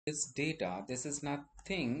this data, this is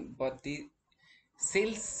nothing but the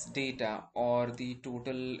sales data, or the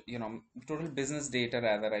total, total business data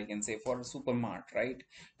rather, I can say, for a supermart, right?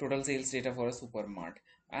 Total sales data for a supermart.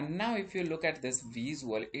 And now if you look at this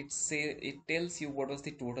visual, it tells you what was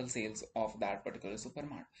the total sales of that particular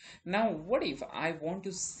supermart. Now what if I want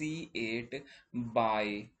to see it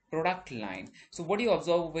by product line? So what you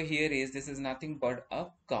observe over here is this is nothing but a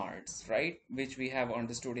cards, right, which we have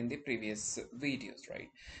understood in the previous videos, right?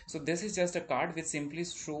 So this is just a card which simply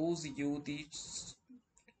shows you the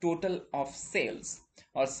total of sales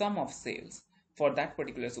or sum of sales for that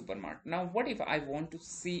particular supermart. Now what if I want to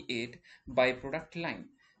see it by product line?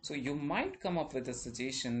 So you might come up with a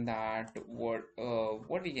suggestion that what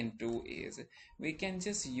we can do is we can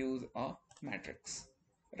just use a matrix,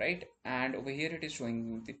 right? And over here it is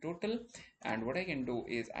showing the total, and what I can do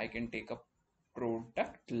is I can take a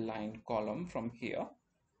product line column from here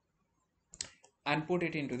and put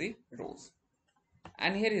it into the rows.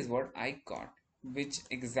 And here is what I got, which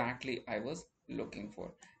exactly I was looking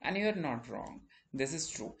for. And you're not wrong, this is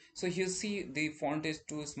true. So you see the font is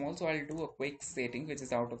too small, so I'll do a quick setting which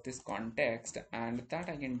is out of this context, and that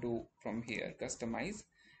I can do from here, customize,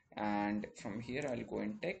 and from here I'll go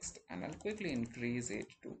in text and I'll quickly increase it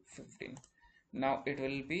to 15. Now it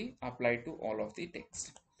will be applied to all of the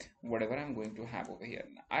text, whatever I'm going to have over here.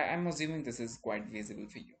 I'm assuming this is quite visible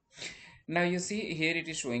for you. Now you see here it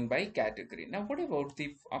is showing by category. Now what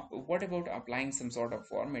about applying some sort of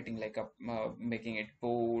formatting, like making it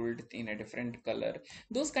bold in a different color,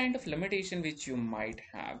 those kind of limitation which you might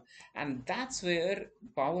have. And that's where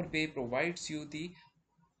Power BI provides you the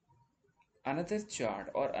another chart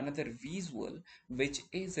or another visual which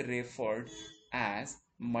is referred as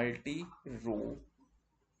multi-row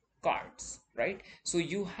cards, right? So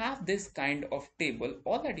you have this kind of table.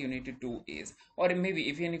 All that you need to do is, or maybe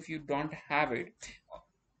even if you don't have it,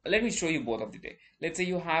 let me show you both of the day. Let's say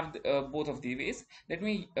you have both of the ways.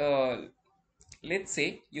 Let's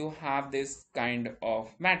say you have this kind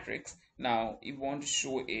of matrix. Now you want to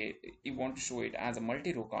show it as a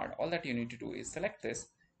multi-row card. All that you need to do is select this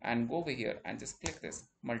and go over here and just click this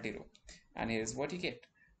multi-row, and here's what you get.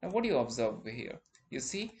 Now what do you observe over here? You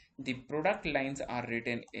see the product lines are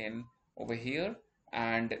written in over here,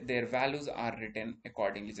 and their values are written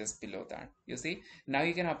accordingly just below that. You see, now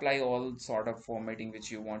you can apply all sort of formatting which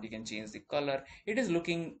you want. You can change the color. It is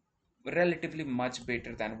looking relatively much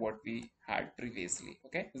better than what we had previously,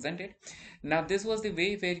 okay, isn't it? Now this was the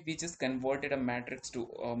way where we just converted a matrix to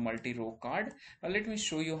a multi-row card. Now let me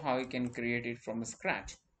show you how you can create it from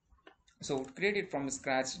scratch. So to create it from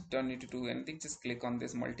scratch, don't need to do anything, just click on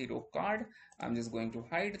this multi-row card. I'm just going to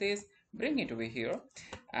hide this, bring it over here,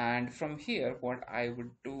 and from here what I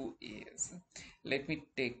would do is, let me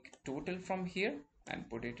take total from here and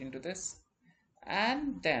put it into this,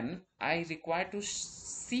 and then I require to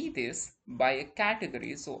see this by a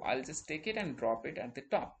category, so I'll just take it and drop it at the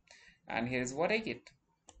top, and here's what I get.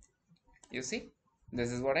 You see,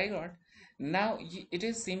 this is what I got. Now it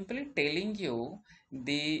is simply telling you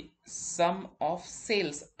the sum of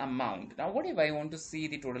sales amount. Now what if I want to see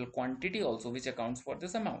the total quantity also, which accounts for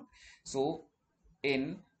this amount? So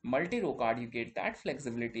in multi-row card you get that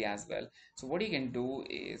flexibility as well. So what you can do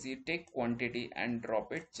is you take quantity and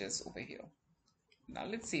drop it just over here. Now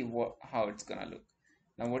let's see how it's gonna look.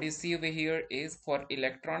 Now what you see over here is for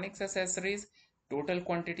electronics accessories, total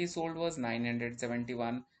quantity sold was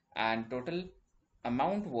 971 and total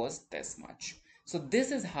amount was this much. So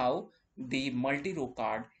this is how the multi-row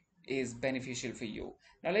card is beneficial for you.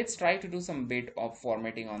 Now let's try to do some bit of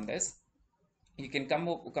formatting on this. You can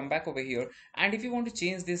come back over here, and if you want to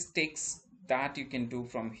change this text, that you can do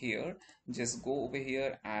from here. Just go over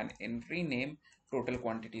here and in rename total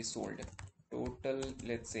quantity sold, total,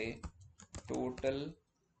 let's say total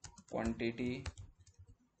quantity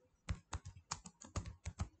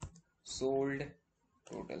sold,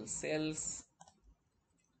 total sales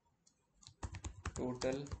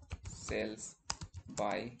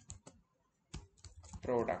by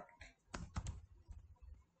product.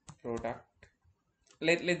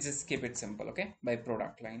 Let's just keep it simple, okay, by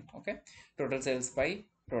product line, okay, total sales by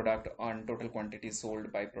product on total quantity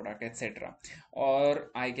sold by product, etc.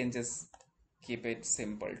 Or I can just keep it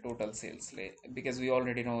simple, total sales, because we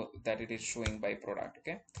already know that it is showing by product,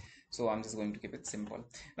 okay. So I'm just going to keep it simple.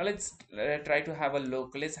 Now let's try to have a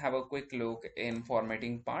look. Let's have a quick look in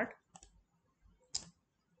formatting part.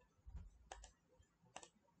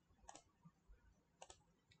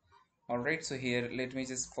 Alright, so here let me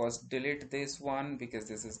just first delete this one because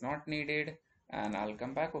this is not needed, and I'll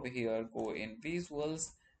come back over here, go in visuals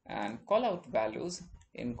and call out values.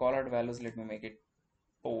 In call out values, let me make it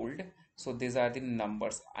bold So these are the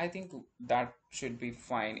numbers. I think that should be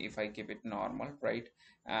fine if I keep it normal, right?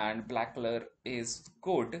 And black color is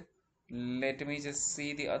good. Let me just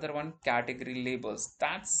see the other one, category labels.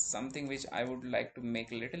 That's something which I would like to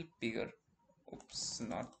make a little bigger. Oops,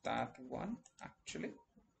 not that one actually.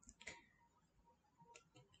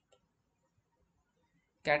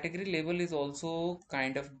 Category label is also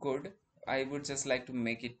kind of good. I would just like to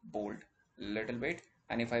make it bold a little bit,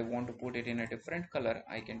 and if I want to put it in a different color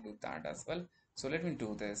I can do that as well. So let me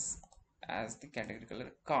do this as the category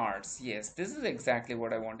color. Cards, yes, this is exactly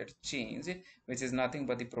what I wanted to change, which is nothing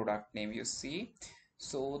but the product name, you see.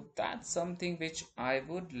 So that's something which I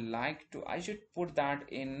would like to, I should put that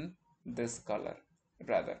in this color.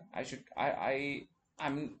 Rather, I should,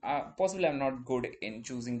 I'm possibly I'm not good in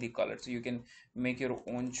choosing the color, so you can make your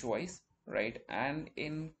own choice, right? And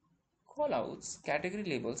in callouts, category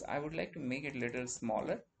labels, I would like to make it a little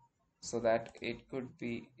smaller so that it could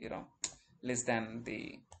be, less than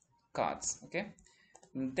the cards. Okay.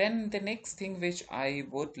 Then the next thing which I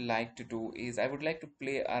would like to do is I would like to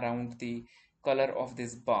play around the color of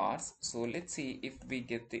these bars. So let's see if we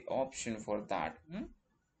get the option for that.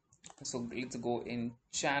 So let's go in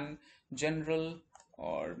general,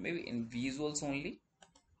 or maybe in visuals only.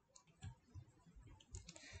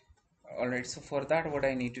 Alright, so for that what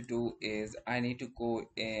I need to do is I need to go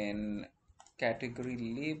in category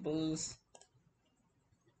labels,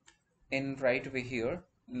 in right over here,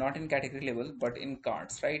 not in category label but in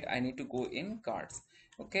cards, right? I need to go in cards.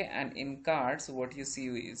 Okay, and in cards what you see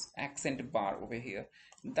is accent bar over here,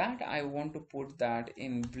 that I want to put that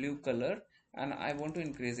in blue color, and I want to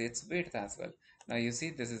increase its width as well. Now you see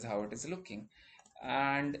this is how it is looking.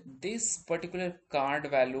 And this particular card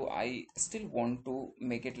value I still want to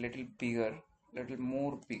make it little bigger, little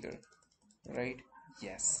more bigger, right?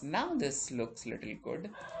 Yes, now this looks little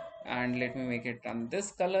good. And let me make it on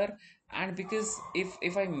this color. And because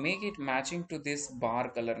if I make it matching to this bar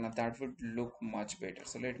color, now that would look much better.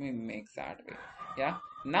 So let me make that way. Yeah,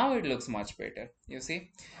 now it looks much better, you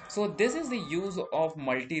see. So this is the use of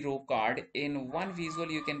multi-row card. In one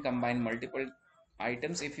visual you can combine multiple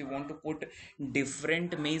items. If you want to put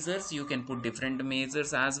different measures you can put different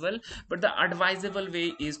measures as well, but the advisable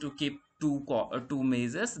way is to keep two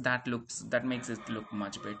measures. That makes it look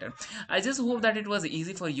much better. I just hope that it was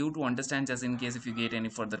easy for you to understand. Just in case if you get any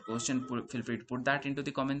further question, feel free to put that into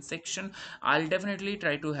the comment section. I'll definitely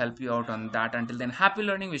try to help you out on that. Until then, happy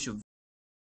learning. Wish you